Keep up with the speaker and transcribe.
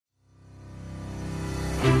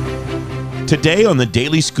Today on the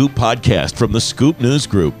Daily Scoop podcast from the Scoop News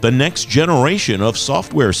Group, the next generation of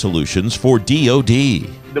software solutions for DoD.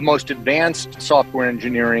 The most advanced software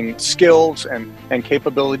engineering skills and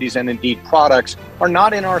capabilities and indeed products are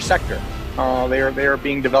not in our sector. They are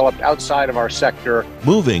being developed outside of our sector.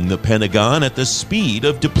 Moving the Pentagon at the speed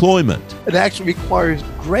of deployment. It actually requires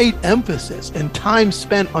great emphasis and time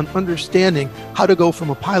spent on understanding how to go from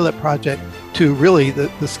a pilot project to really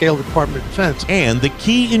the scale of the Department of Defense. And the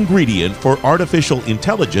key ingredient for artificial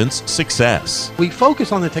intelligence success. We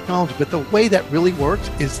focus on the technology, but the way that really works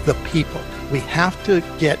is the people. We have to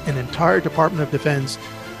get an entire Department of Defense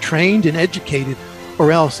trained and educated,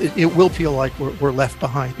 or else it will feel like we're left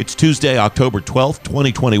behind. It's Tuesday, October 12th,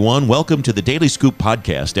 2021. Welcome to the Daily Scoop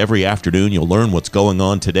podcast. Every afternoon, you'll learn what's going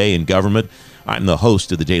on today in government. I'm the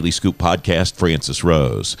host of the Daily Scoop podcast, Francis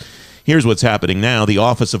Rose. Here's what's happening now. The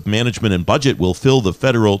Office of Management and Budget will fill the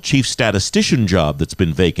federal chief statistician job that's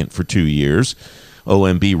been vacant for 2 years.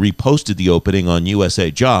 OMB reposted the opening on USA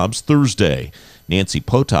Jobs Thursday. Nancy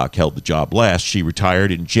Potok held the job last. She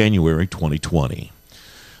retired in January 2020.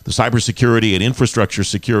 The Cybersecurity and Infrastructure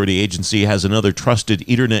Security Agency has another Trusted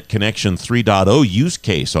Internet Connection 3.0 use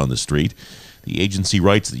case on the street. The agency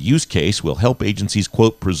writes the use case will help agencies,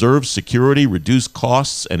 quote, preserve security, reduce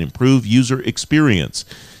costs, and improve user experience.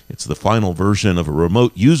 It's the final version of a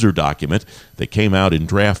remote user document that came out in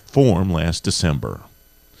draft form last December.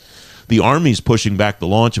 The Army's pushing back the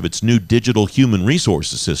launch of its new digital human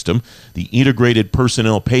resources system. The Integrated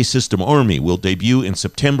Personnel Pay System Army will debut in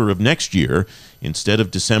September of next year instead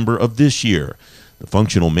of December of this year. The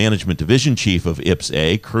Functional Management Division Chief of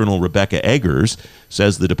IPS-A, Colonel Rebecca Eggers,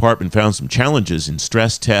 says the department found some challenges in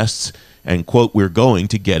stress tests and, quote, we're going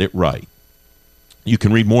to get it right. You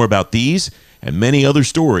can read more about these and many other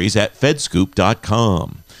stories at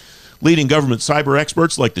fedscoop.com. Leading government cyber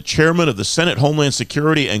experts like the chairman of the Senate Homeland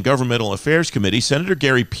Security and Governmental Affairs Committee, Senator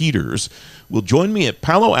Gary Peters, will join me at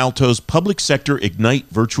Palo Alto's Public Sector Ignite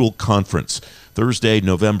virtual conference, Thursday,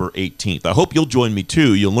 November 18th. I hope you'll join me,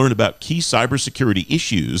 too. You'll learn about key cybersecurity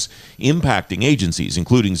issues impacting agencies,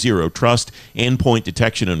 including zero trust, endpoint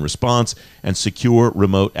detection and response, and secure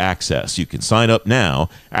remote access. You can sign up now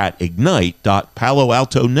at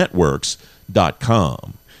ignite.paloaltonetworks.com.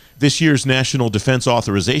 This year's National Defense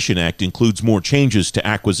Authorization Act includes more changes to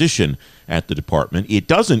acquisition at the department. It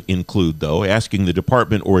doesn't include, though, asking the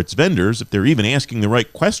department or its vendors if they're even asking the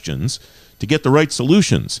right questions to get the right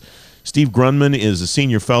solutions. Steve Grunman is a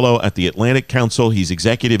senior fellow at the Atlantic Council. He's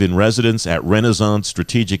executive in residence at Renaissance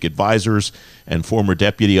Strategic Advisors and former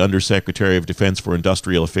Deputy Undersecretary of Defense for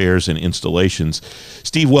Industrial Affairs and Installations.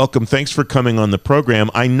 Steve, welcome. Thanks for coming on the program.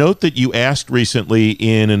 I note that you asked recently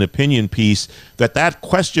in an opinion piece that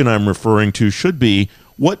question I'm referring to should be,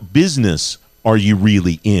 what business are you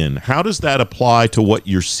really in? How does that apply to what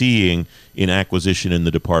you're seeing in acquisition in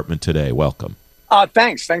the department today? Welcome.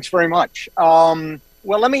 Thanks very much.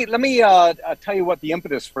 Well, let me tell you what the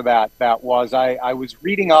impetus for that was. I was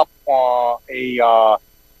reading up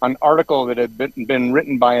an article that had been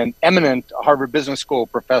written by an eminent Harvard Business School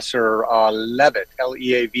professor, Levitt,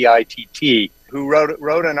 Leavitt, who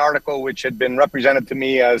wrote an article which had been represented to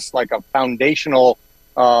me as like a foundational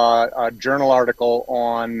journal article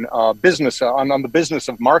on business, on the business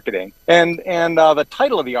of marketing. And the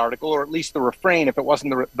title of the article, or at least the refrain, if it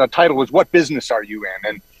wasn't the title, was "What Business Are You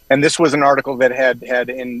In?" And this was an article that had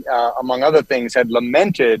among other things, had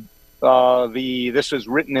lamented this was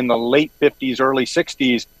written in the late 50s, early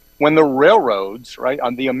 60s, when the railroads, right,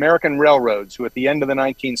 on the American railroads, who at the end of the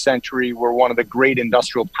 19th century were one of the great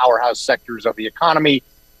industrial powerhouse sectors of the economy,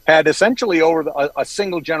 had essentially over a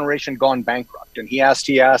single generation gone bankrupt. And he asked,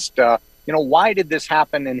 why did this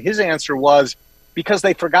happen? And his answer was because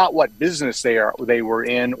they forgot what business they were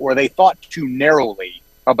in, or they thought too narrowly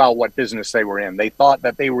about what business they were in. They thought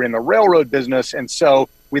that they were in the railroad business, and so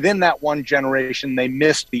within that one generation, they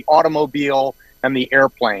missed the automobile and the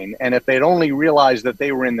airplane. And if they'd only realized that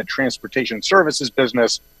they were in the transportation services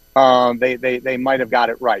business, they might have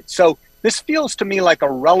got it right. So this feels to me like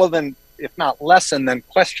a relevant, if not lesson, then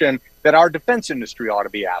question that our defense industry ought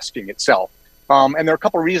to be asking itself. And there are a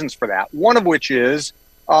couple of reasons for that. One of which is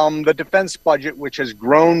the defense budget, which has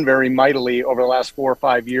grown very mightily over the last 4 or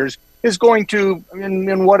 5 years, is going to,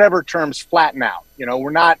 in whatever terms, flatten out. We're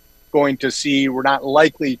not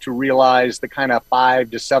likely to realize the kind of 5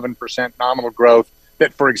 to 7% nominal growth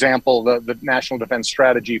that, for example, the National Defense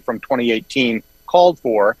Strategy from 2018 called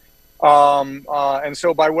for. And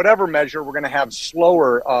so by whatever measure, we're going to have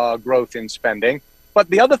slower growth in spending. But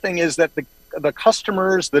the other thing is that the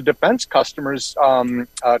customers, the defense customers'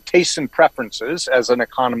 tastes and preferences, as an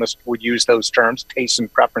economist would use those terms, tastes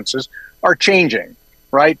and preferences, are changing.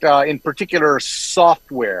 right? In particular,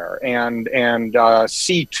 software and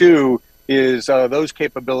C2 is those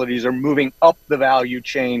capabilities are moving up the value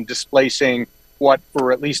chain, displacing what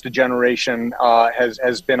for at least a generation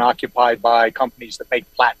has been occupied by companies that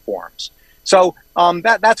make platforms. So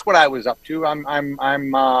that's what I was up to.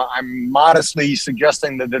 I'm modestly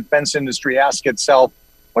suggesting the defense industry ask itself,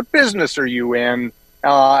 what business are you in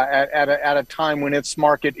at a time when its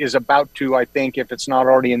market is about to, I think, if it's not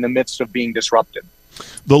already in the midst of being disrupted?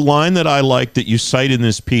 The line that I like that you cite in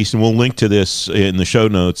this piece, and we'll link to this in the show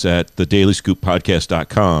notes at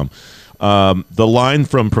thedailyscooppodcast.com, the line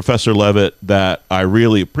from Professor Levitt that I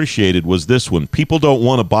really appreciated was this one: people don't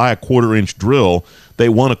want to buy a quarter-inch drill, they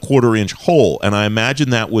want a quarter-inch hole. And I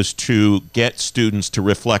imagine that was to get students to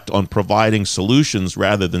reflect on providing solutions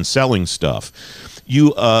rather than selling stuff.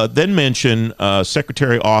 You then mention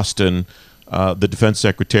Secretary Austin, the Defense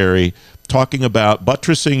Secretary, talking about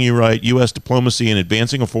buttressing, you write, U.S. diplomacy and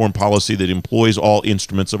advancing a foreign policy that employs all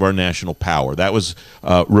instruments of our national power. That was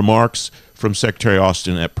remarks from Secretary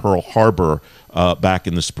Austin at Pearl Harbor back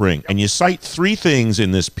in the spring. And you cite three things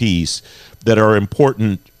in this piece that are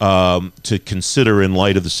important to consider in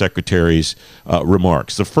light of the Secretary's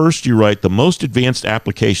remarks. The first, you write, the most advanced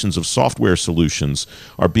applications of software solutions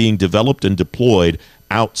are being developed and deployed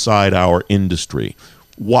outside our industry.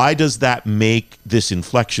 Why does that make this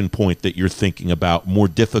inflection point that you're thinking about more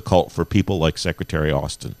difficult for people like Secretary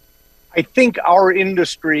Austin? I think our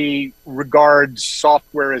industry regards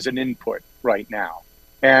software as an input right now,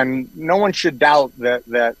 and no one should doubt that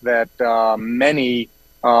many,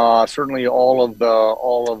 certainly all of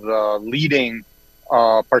the leading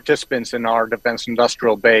participants in our defense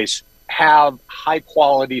industrial base have high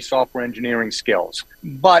quality software engineering skills,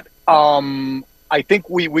 but I think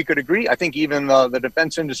we could agree. I think even the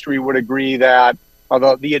defense industry would agree that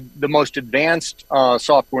the most advanced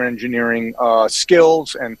software engineering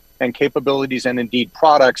skills and capabilities and indeed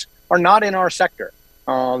products are not in our sector.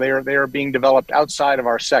 They are being developed outside of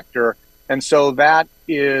our sector. And so that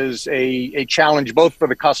is a challenge both for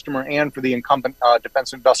the customer and for the incumbent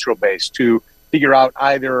defense industrial base to figure out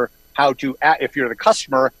either how to, if you're the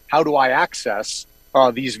customer, how do I access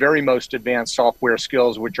these very most advanced software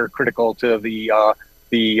skills, which are critical to the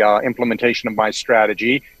implementation of my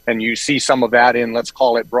strategy. And you see some of that in, let's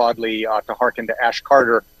call it broadly, to hearken to Ash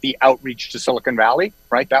Carter, the outreach to Silicon Valley,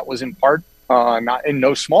 right? That was in part, not in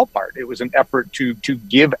no small part, it was an effort to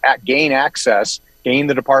gain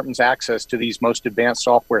the department's access to these most advanced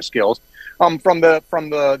software skills. From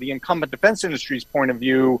the incumbent defense industry's point of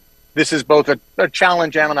view, this is both a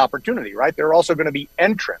challenge and an opportunity, right? There are also going to be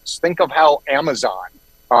entrants. Think of how Amazon,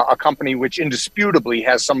 a company which indisputably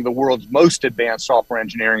has some of the world's most advanced software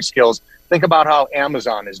engineering skills, think about how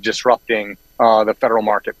Amazon is disrupting the federal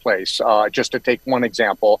marketplace, just to take one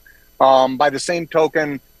example. By the same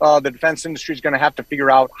token, the defense industry is going to have to figure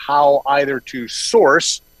out how either to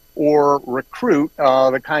source or recruit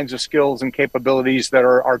the kinds of skills and capabilities that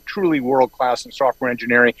are truly world-class in software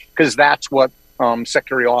engineering, because that's what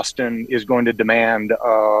Secretary Austin is going to demand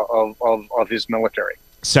of his military.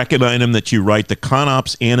 Second item that you write, the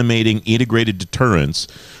ConOps animating integrated deterrence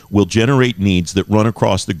will generate needs that run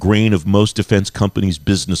across the grain of most defense companies'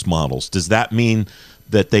 business models. Does that mean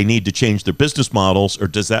that they need to change their business models, or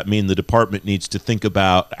does that mean the department needs to think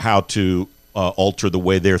about how to alter the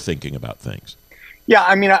way they're thinking about things? Yeah,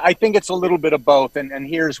 I mean, I think it's a little bit of both. And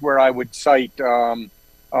here's where I would cite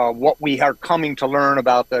what we are coming to learn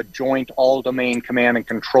about the joint all-domain command and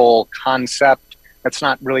control concept. That's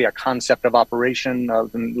not really a concept of operation.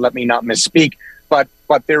 Let me not misspeak. But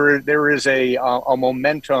there is a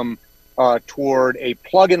momentum toward a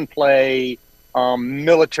plug-and-play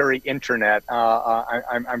military internet.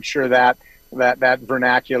 I'm sure that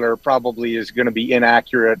vernacular probably is going to be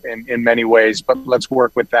inaccurate in many ways, but let's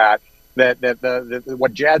work with that.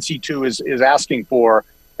 What JADC2 is asking for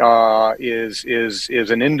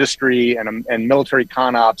is an industry and military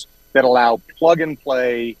ConOps that allow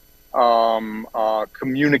plug-and-play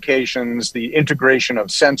communications, the integration of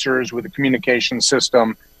sensors with a communication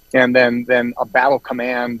system, and then a battle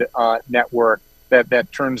command network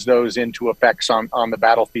that turns those into effects on the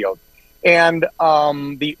battlefield. And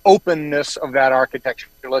the openness of that architecture,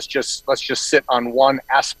 let's just sit on one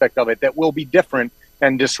aspect of it that will be different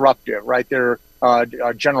and disruptive, right? General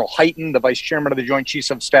Hyten, the vice chairman of the Joint Chiefs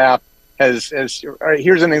of Staff,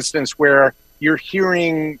 here's an instance where you're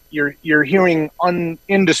hearing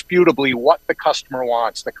indisputably what the customer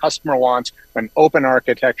wants. The customer wants an open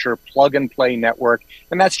architecture, plug and play network.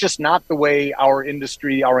 And that's just not the way our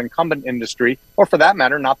industry, our incumbent industry, or for that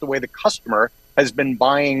matter, not the way the customer has been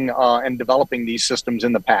buying and developing these systems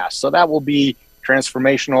in the past. So that will be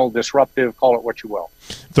transformational, disruptive, call it what you will.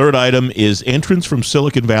 Third item is entrants from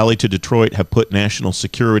Silicon Valley to Detroit have put national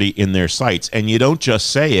security in their sights. And you don't just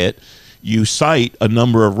say it, you cite a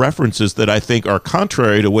number of references that I think are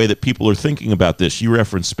contrary to the way that people are thinking about this. You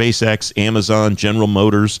reference SpaceX, Amazon, General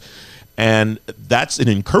Motors, and that's an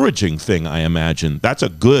encouraging thing, I imagine. That's a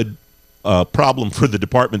good problem for the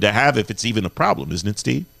department to have, if it's even a problem, isn't it,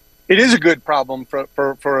 Steve? It is a good problem for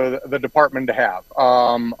the department to have.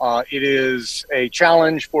 It is a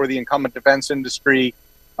challenge for the incumbent defense industry,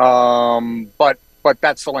 but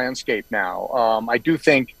that's the landscape now. I do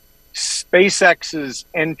think SpaceX's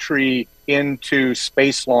entry into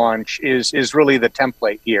space launch is really the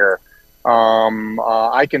template here.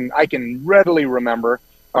 I can readily remember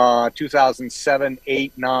 2007,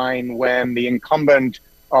 8, 9, when the incumbent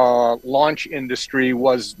launch industry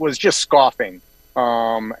was just scoffing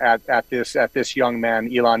at this young man,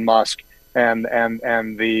 Elon Musk, and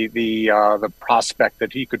the prospect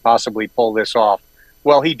that he could possibly pull this off.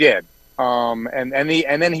 Well, he did, and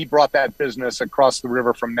then he brought that business across the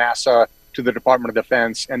river from NASA to the Department of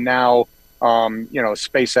Defense, and now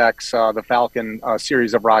SpaceX, the Falcon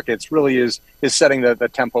series of rockets, really is setting the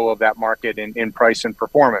tempo of that market in price and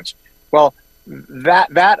performance. Well,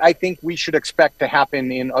 that I think we should expect to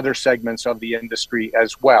happen in other segments of the industry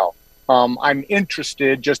as well. I'm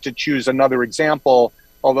interested, just to choose another example,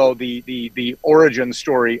 although the origin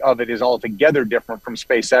story of it is altogether different from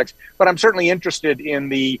SpaceX, but I'm certainly interested in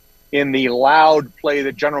the loud play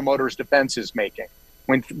that General Motors Defense is making.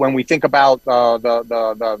 When we think about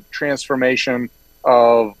the transformation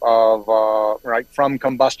of right from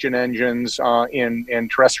combustion engines in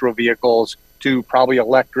terrestrial vehicles to probably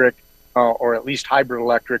electric or at least hybrid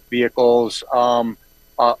electric vehicles.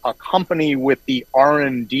 A company with the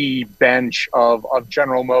R&D bench of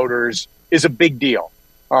General Motors is a big deal.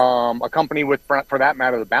 A company with, for that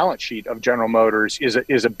matter, the balance sheet of General Motors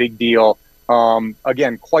is a big deal.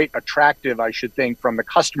 Again, quite attractive, I should think, from the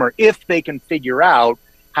customer if they can figure out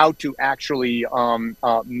how to actually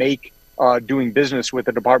make doing business with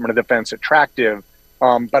the Department of Defense attractive.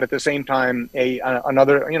 But at the same time, a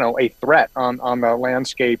threat on the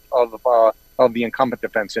landscape of the incumbent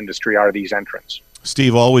defense industry are these entrants.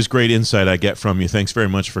 Steve, always great insight I get from you. Thanks very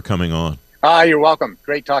much for coming on. You're welcome.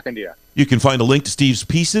 Great talking to you. You can find a link to Steve's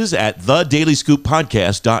pieces at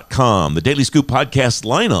thedailyscooppodcast.com. The Daily Scoop podcast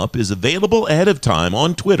lineup is available ahead of time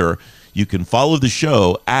on Twitter. You can follow the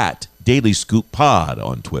show at Daily Scoop Pod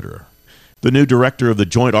on Twitter. The new director of the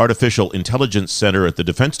Joint Artificial Intelligence Center at the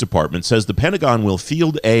Defense Department says the Pentagon will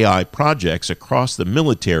field AI projects across the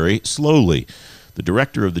military slowly. The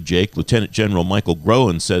director of the JAIC, Lieutenant General Michael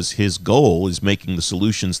Groen, says his goal is making the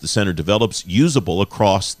solutions the center develops usable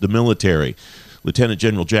across the military. Lieutenant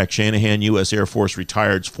General Jack Shanahan, U.S. Air Force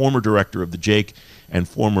retired, former director of the JAIC and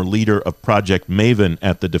former leader of Project Maven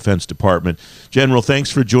at the Defense Department. General,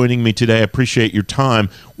 thanks for joining me today. I appreciate your time.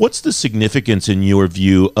 What's the significance, in your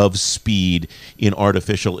view, of speed in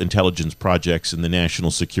artificial intelligence projects in the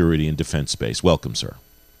national security and defense space? Welcome, sir.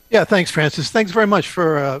 Yeah, thanks, Francis. Thanks very much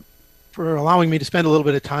for allowing me to spend a little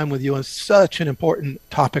bit of time with you on such an important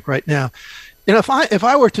topic right now. You know, if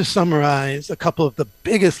I were to summarize a couple of the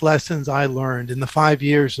biggest lessons I learned in the 5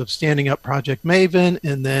 years of standing up Project Maven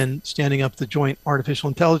and then standing up the Joint Artificial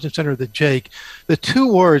Intelligence Center, the JAIC, the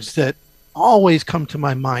two words that always come to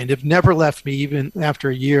my mind, have never left me even after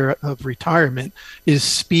a year of retirement, is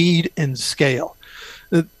speed and scale.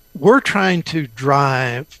 We're trying to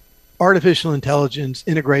drive artificial intelligence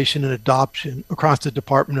integration and adoption across the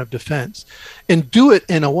Department of Defense and do it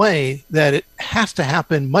in a way that it has to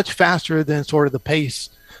happen much faster than sort of the pace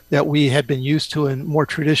that we had been used to in more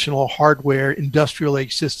traditional hardware industrial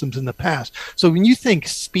age systems in the past. So when you think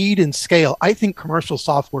speed and scale, I think commercial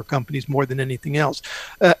software companies more than anything else.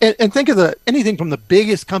 And think of anything from the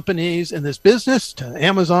biggest companies in this business to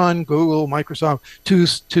Amazon, Google, Microsoft,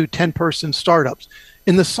 to 10-person startups.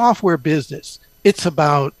 In the software business, it's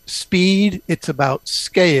about speed, it's about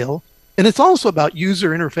scale, and it's also about user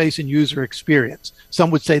interface and user experience. Some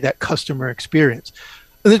would say that customer experience.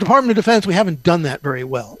 In the Department of Defense, we haven't done that very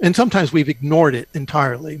well, and sometimes we've ignored it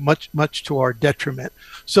entirely, much to our detriment.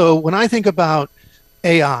 So when I think about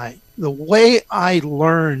AI, the way I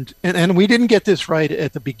learned, and we didn't get this right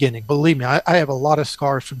at the beginning, believe me, I have a lot of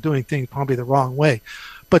scars from doing things probably the wrong way,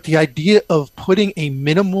 but the idea of putting a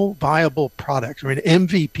minimal viable product or an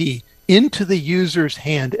MVP into the user's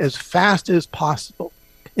hand as fast as possible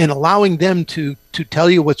and allowing them to tell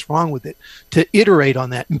you what's wrong with it, to iterate on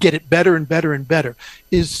that and get it better and better and better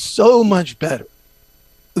is so much better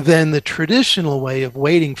than the traditional way of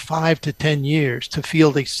waiting 5 to 10 years to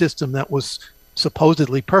field a system that was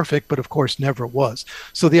supposedly perfect, but of course never was.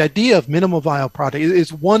 So the idea of minimal viable product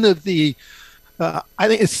is one of the I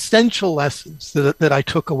think essential lessons that I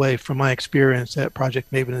took away from my experience at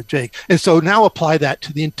Project Maven and Jake. And so now apply that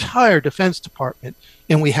to the entire Defense Department,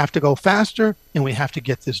 and we have to go faster, and we have to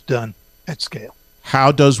get this done at scale.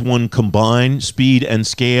 How does one combine speed and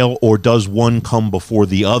scale, or does one come before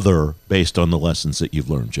the other based on the lessons that you've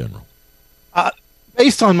learned, General?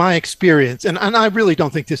 Based on my experience, and I really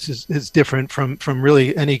don't think this is different from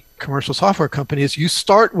really any commercial software company, is you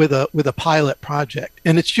start with a pilot project,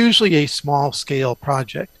 and it's usually a small scale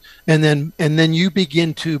project. And then you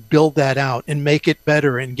begin to build that out and make it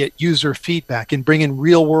better and get user feedback and bring in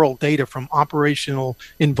real world data from operational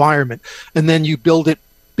environment. And then you build it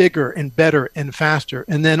bigger and better and faster.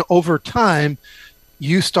 And then over time,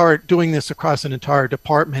 you start doing this across an entire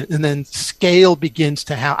department, and then scale begins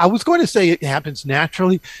to happen. I was going to say it happens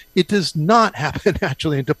naturally. It does not happen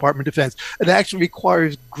naturally in Department of Defense. It actually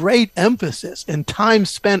requires great emphasis and time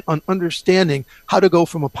spent on understanding how to go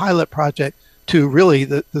from a pilot project to really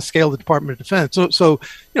the scale of the Department of Defense. So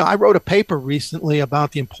I wrote a paper recently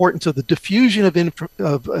about the importance of the diffusion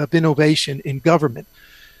of innovation in government.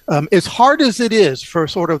 As hard as it is for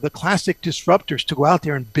sort of the classic disruptors to go out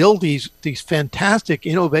there and build these fantastic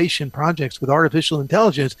innovation projects with artificial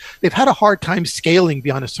intelligence, they've had a hard time scaling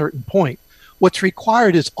beyond a certain point. What's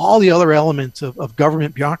required is all the other elements of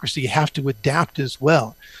government bureaucracy have to adapt as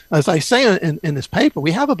well. As I say in this paper,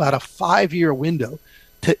 we have about a 5-year window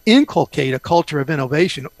to inculcate a culture of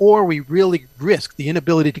innovation, or we really risk the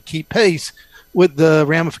inability to keep pace with the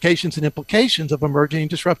ramifications and implications of emerging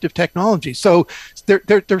disruptive technology. So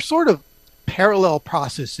they're sort of parallel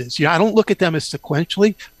processes. I don't look at them as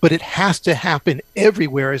sequentially, but it has to happen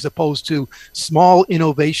everywhere as opposed to small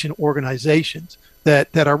innovation organizations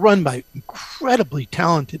that are run by incredibly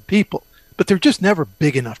talented people, but they're just never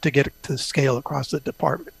big enough to get to scale across the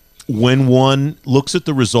department. When one looks at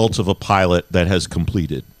the results of a pilot that has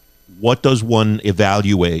completed, what does one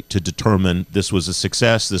evaluate to determine this was a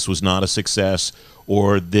success, this was not a success,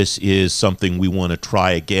 or this is something we want to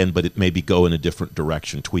try again, but it maybe go in a different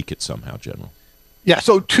direction, tweak it somehow, General? Yeah,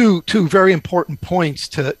 so two very important points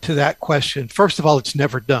to that question. First of all, it's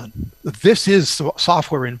never done. This is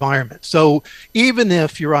software environment. So even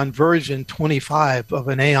if you're on version 25 of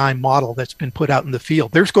an AI model that's been put out in the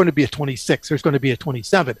field, there's going to be a 26, there's going to be a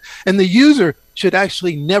 27. And the user should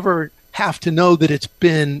actually never have to know that it's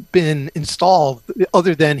been installed,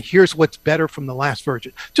 other than here's what's better from the last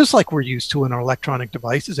version, just like we're used to in our electronic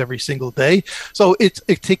devices every single day. So it's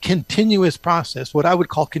a continuous process, what I would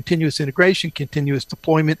call continuous integration, continuous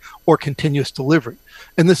deployment, or continuous delivery.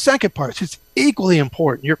 And the second part is equally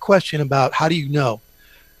important. Your question about how do you know?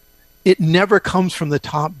 It never comes from the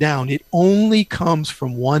top down. It only comes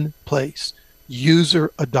from one place: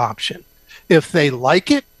 user adoption. If they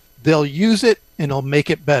like it, they'll use it and it'll make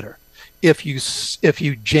it better. If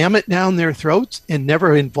you jam it down their throats and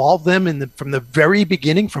never involve them from the very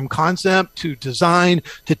beginning, from concept to design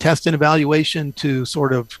to test and evaluation to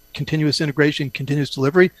sort of continuous integration, continuous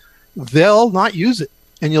delivery, they'll not use it,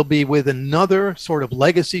 and you'll be with another sort of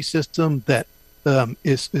legacy system that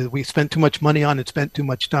we spent too much money on and spent too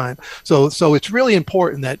much time. So it's really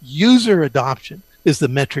important that user adoption is the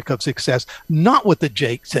metric of success, not what the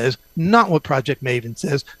Jake says, not what Project Maven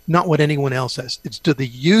says, not what anyone else says. It's do the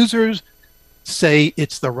users say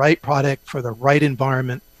it's the right product for the right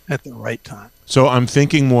environment at the right time. So I'm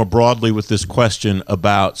thinking more broadly with this question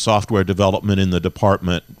about software development in the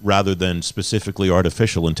department rather than specifically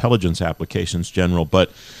artificial intelligence applications, General.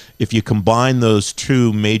 But if you combine those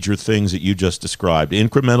two major things that you just described,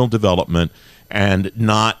 incremental development and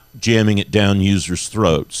not jamming it down users'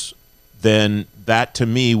 throats, then that to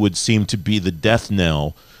me would seem to be the death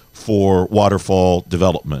knell for waterfall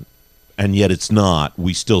development. And yet it's not.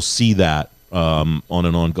 We still see that on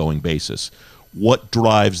an ongoing basis. What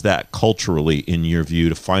drives that culturally, in your view,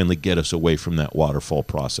 to finally get us away from that waterfall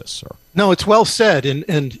process, sir? No, it's well said.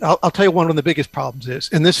 And I'll tell you one of the biggest problems is,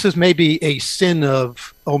 and this is maybe a sin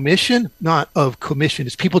of omission, not of commission,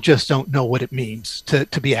 is people just don't know what it means to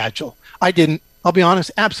be agile. I didn't. I'll be honest,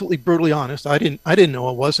 absolutely brutally honest. I didn't know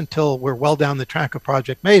it was until we're well down the track of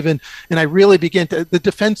Project Maven, and I really began to the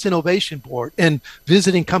Defense Innovation Board and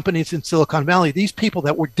visiting companies in Silicon Valley. These people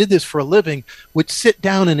that did this for a living would sit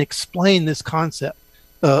down and explain this concept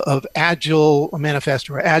of agile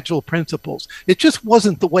manifesto or agile principles. It just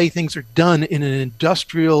wasn't the way things are done in an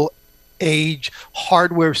industrial age,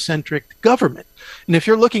 hardware-centric government. And if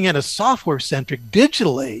you're looking at a software-centric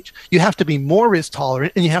digital age, you have to be more risk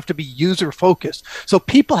tolerant and you have to be user-focused. So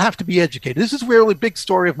people have to be educated. This is where the big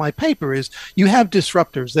story of my paper is. You have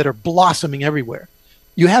disruptors that are blossoming everywhere.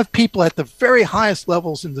 you have people at the very highest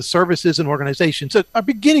levels in the services and organizations that are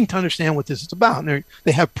beginning to understand what this is about. And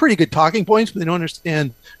they have pretty good talking points, but they don't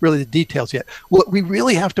understand really the details yet. What we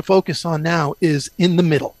really have to focus on now is in the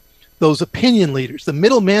middle. Those opinion leaders, the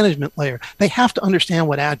middle management layer, they have to understand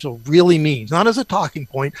what Agile really means, not as a talking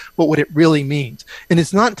point, but what it really means. And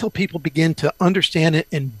it's not until people begin to understand it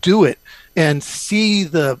and do it and see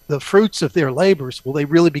the fruits of their labors will they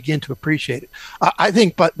really begin to appreciate it. I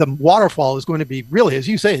think, but the waterfall is going to be really, as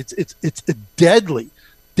you say, it's a deadly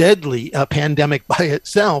pandemic by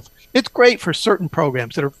itself. It's great for certain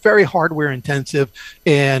programs that are very hardware intensive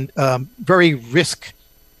and very risk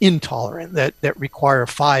intolerant, that require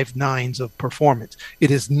 5 nines of performance. It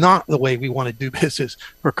is not the way we want to do business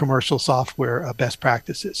for commercial software best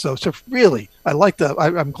practices. So really,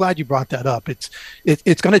 I'm glad you brought that up. It's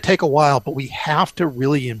going to take a while, but we have to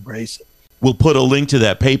really embrace it. We'll put a link to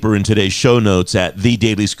that paper in today's show notes at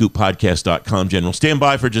thedailyscooppodcast.com. General, stand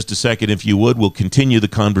by for just a second if you would. We'll continue the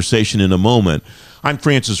conversation in a moment. I'm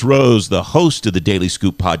Francis Rose, the host of the Daily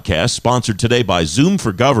Scoop podcast, sponsored today by Zoom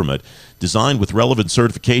for Government, designed with relevant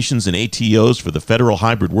certifications and ATOs for the federal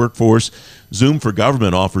hybrid workforce. Zoom for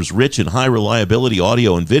Government offers rich and high-reliability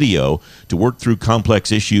audio and video to work through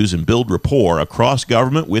complex issues and build rapport across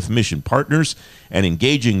government with mission partners and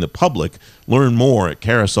engaging the public. Learn more at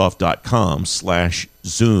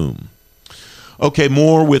Karasoff.com/Zoom. Okay,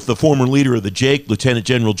 more with the former leader of the JAIC, Lieutenant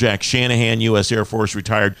General Jack Shanahan, U.S. Air Force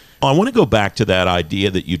retired. I want to go back to that idea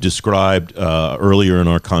that you described earlier in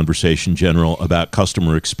our conversation, General, about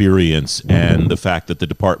customer experience and the fact that the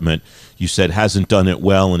department, you said, hasn't done it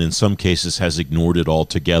well and in some cases has ignored it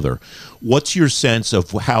altogether. What's your sense of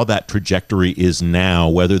how that trajectory is now,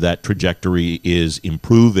 whether that trajectory is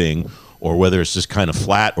improving or whether it's just kind of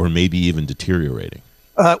flat or maybe even deteriorating?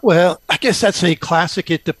 Well, I guess that's a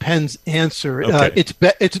classic "it depends" answer. Okay.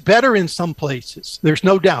 It's better in some places. There's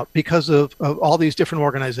no doubt because of all these different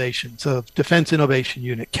organizations of Defense Innovation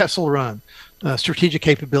Unit, Kessel Run, Strategic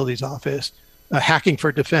Capabilities Office, Hacking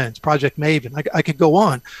for Defense, Project Maven. I could go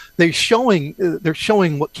on. They're showing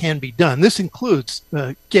what can be done. This includes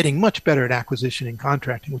getting much better at acquisition and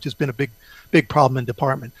contracting, which has been a big problem in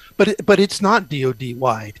department. But it's not DoD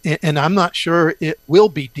wide, and I'm not sure it will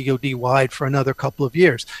be DoD wide for another couple of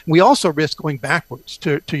years. We also risk going backwards.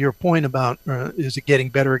 To your point about is it getting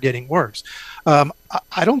better or getting worse? I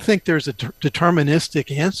don't think there's a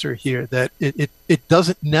deterministic answer here that it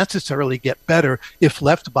doesn't necessarily get better if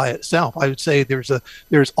left by itself. I would say there's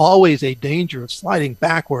always a danger of sliding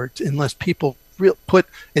backwards unless people put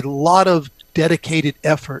a lot of dedicated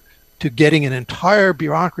effort to getting an entire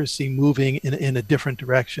bureaucracy moving in a different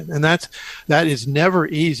direction. And that is never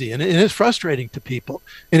easy. And it's frustrating to people.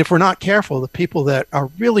 And if we're not careful, the people that are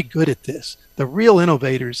really good at this, the real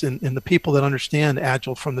innovators and the people that understand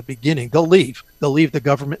Agile from the beginning, they'll leave the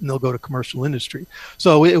government and they'll go to commercial industry.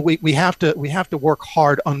 So we have to work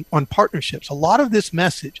hard on partnerships. A lot of this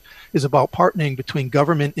message is about partnering between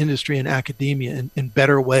government, industry, and academia in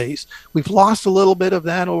better ways. We've lost a little bit of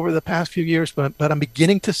that over the past few years, but I'm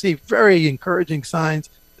beginning to see very encouraging signs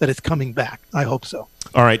that it's coming back. I hope so.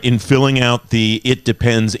 All right. In filling out the "it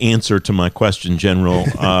depends" answer to my question, General,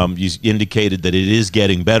 you indicated that it is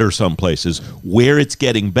getting better some places. Where it's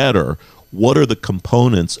getting better, what are the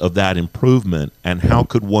components of that improvement, and how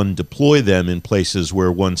could one deploy them in places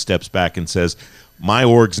where one steps back and says, my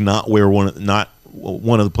org's not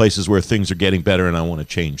one of the places where things are getting better, and I want to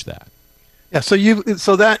change that? Yeah.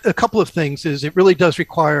 So that a couple of things is it really does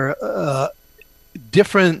require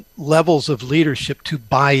different levels of leadership to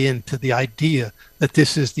buy into the idea that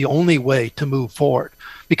this is the only way to move forward.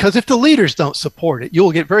 Because if the leaders don't support it,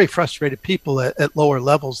 you'll get very frustrated people at lower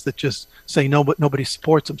levels that just say no, but nobody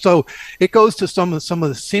supports them. So it goes to some of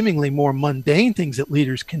the seemingly more mundane things that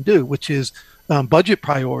leaders can do, which is budget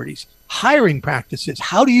priorities, hiring practices.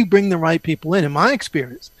 How do you bring the right people in? In my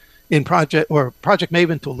experience, in Project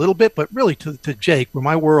Maven to a little bit, but really to JAIC, where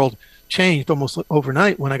my world changed almost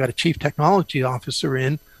overnight when I got a chief technology officer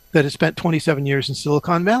in that had spent 27 years in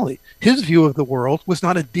Silicon Valley. His view of the world was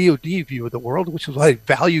not a DoD view of the world, which is what I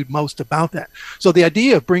valued most about that. So the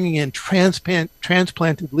idea of bringing in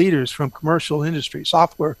transplanted leaders from commercial industry,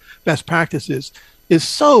 software best practices, is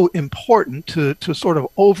so important to sort of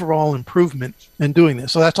overall improvement in doing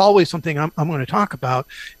this. So that's always something I'm going to talk about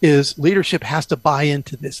is leadership has to buy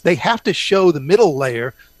into this. They have to show the middle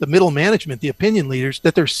layer, the middle management, the opinion leaders,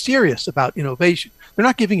 that they're serious about innovation. They're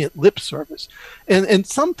not giving it lip service. And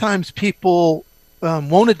sometimes people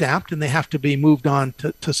won't adapt and they have to be moved on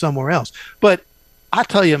to somewhere else. But I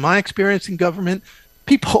tell you, my experience in government,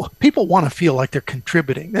 people want to feel like they're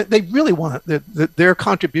contributing. They really want to, their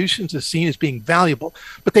contributions are seen as being valuable,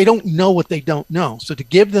 but they don't know what they don't know. So to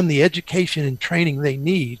give them the education and training they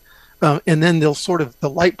need, and then the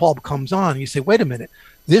light bulb comes on and you say, wait a minute,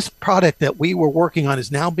 this product that we were working on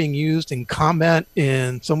is now being used in combat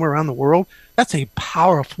in somewhere around the world. That's a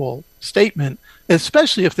powerful statement,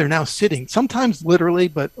 especially if they're now sitting, sometimes literally,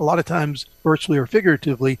 but a lot of times virtually or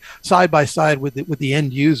figuratively, side by side with the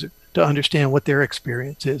end user to understand what their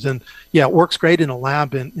experience is. And yeah, it works great in a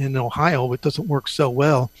lab in Ohio, but doesn't work so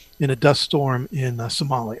well in a dust storm in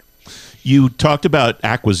Somalia. You talked about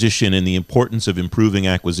acquisition and the importance of improving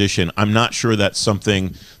acquisition. I'm not sure that's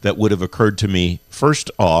something that would have occurred to me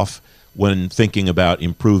first off when thinking about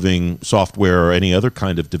improving software or any other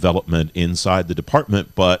kind of development inside the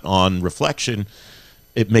department, but on reflection,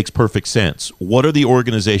 it makes perfect sense. What are the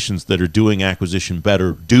organizations that are doing acquisition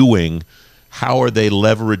better doing? How are they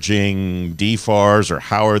leveraging DFARS, or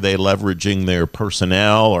how are they leveraging their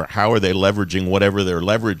personnel, or how are they leveraging whatever they're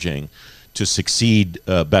leveraging to succeed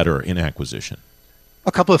better in acquisition?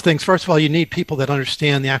 A couple of things. First of all, you need people that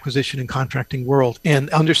understand the acquisition and contracting world and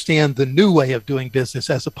understand the new way of doing business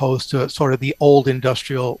as opposed to sort of the old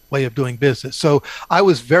industrial way of doing business. So I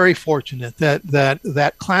was very fortunate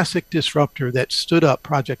that classic disruptor that stood up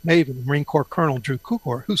Project Maven, the Marine Corps Colonel Drew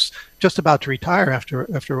Kukor, who's just about to retire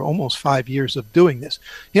after almost 5 years of doing this.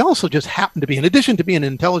 He also just happened to be, in addition to being an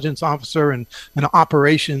intelligence officer and an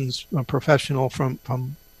operations professional from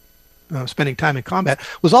spending time in combat,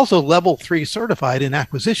 was also level 3 certified in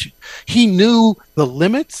acquisition. He knew the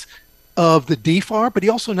limits of the DFAR, but he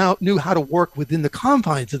also now knew how to work within the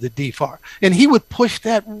confines of the DFAR. And he would push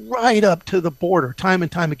that right up to the border time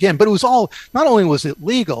and time again. But it was all, not only was it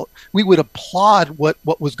legal, we would applaud what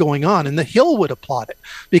was going on, and the Hill would applaud it,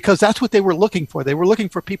 because that's what they were looking for. They were looking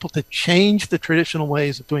for people to change the traditional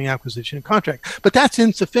ways of doing acquisition and contract. But that's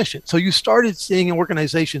insufficient. So you started seeing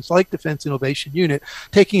organizations like Defense Innovation Unit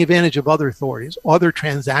taking advantage of other authorities, other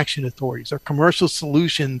transaction authorities, or commercial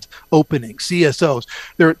solutions openings, CSOs.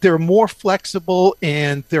 They're more flexible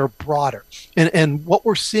and they're broader. And what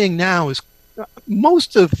we're seeing now is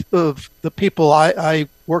most of the people I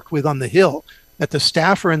worked with on the Hill at the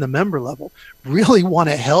staffer and the member level really want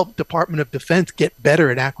to help Department of Defense get better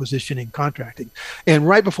at acquisition and contracting. And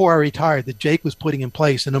right before I retired, the Jake was putting in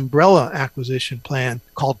place an umbrella acquisition plan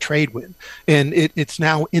called Tradewin. And it's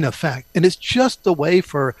now in effect. And it's just a way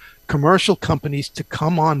for commercial companies to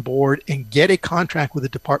come on board and get a contract with the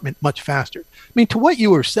department much faster. I mean, to what you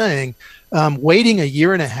were saying, waiting a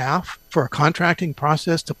year and a half for a contracting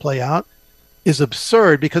process to play out is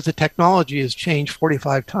absurd, because the technology has changed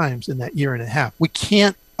 45 times in that year and a half. We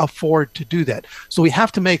can't afford to do that. So we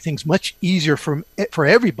have to make things much easier for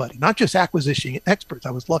everybody, not just acquisition experts.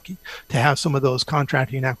 I was lucky to have some of those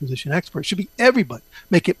contracting and acquisition experts. It should be everybody.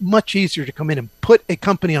 Make it much easier to come in and put a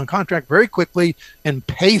company on contract very quickly and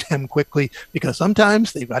pay them quickly, because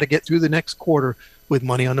sometimes they've got to get through the next quarter with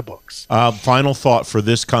money on the books. Final thought for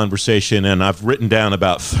this conversation, and I've written down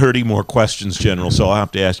about 30 more questions, General, so I'll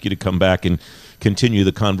have to ask you to come back and continue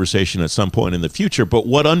the conversation at some point in the future. But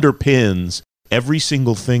what underpins every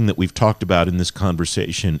single thing that we've talked about in this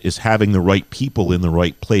conversation is having the right people in the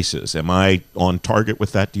right places. Am I on target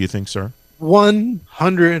with that, do you think, sir?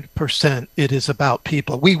 100% it is about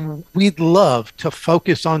people. We'd love to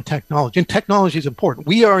focus on technology, and technology is important.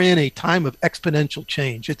 We are in a time of exponential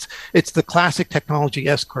change. It's the classic technology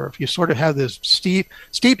S-curve. You sort of have this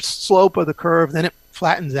steep slope of the curve, then it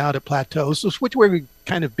flattens out, it plateaus. So which way we've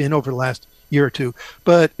kind of been over the last year or two.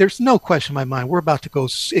 But there's no question in my mind, we're about to go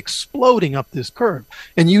exploding up this curve.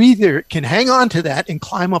 And you either can hang on to that and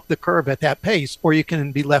climb up the curve at that pace, or you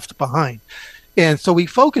can be left behind. And so we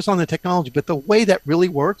focus on the technology, but the way that really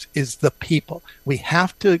works is the people. We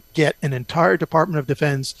have to get an entire Department of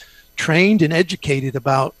Defense trained and educated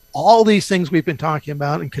about all these things we've been talking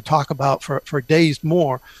about and could talk about for days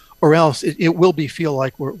more, or else it will feel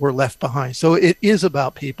like we're left behind. So it is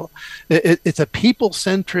about people. It's a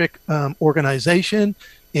people-centric organization.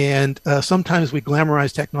 And sometimes we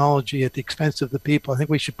glamorize technology at the expense of the people. I think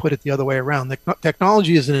we should put it the other way around. The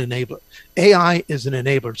technology is an enabler. AI is an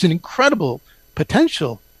enabler. It's an incredible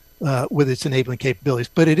potential with its enabling capabilities,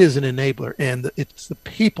 but it is an enabler, and it's the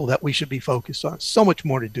people that we should be focused on. So much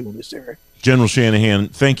more to do in this area. General Shanahan,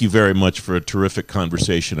 thank you very much for a terrific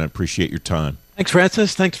conversation. I appreciate your time. Thanks,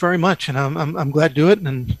 Francis. Thanks very much. And I'm glad to do it,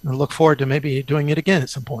 and I look forward to maybe doing it again at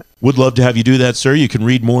some point. Would love to have you do that, sir. You can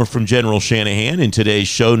read more from General Shanahan in today's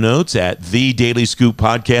show notes at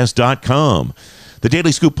thedailyscooppodcast.com. The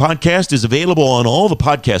Daily Scoop Podcast is available on all the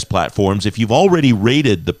podcast platforms. If you've already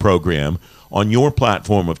rated the program on your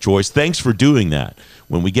platform of choice, thanks for doing that.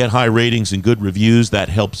 When we get high ratings and good reviews, that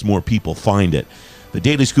helps more people find it. The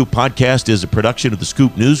Daily Scoop podcast is a production of the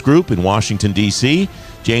Scoop News Group in Washington, D.C.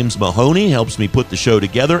 James Mahoney helps me put the show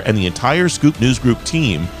together, and the entire Scoop News Group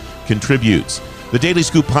team contributes. The Daily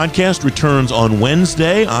Scoop podcast returns on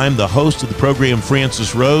Wednesday. I'm the host of the program,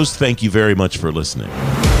 Francis Rose. Thank you very much for listening.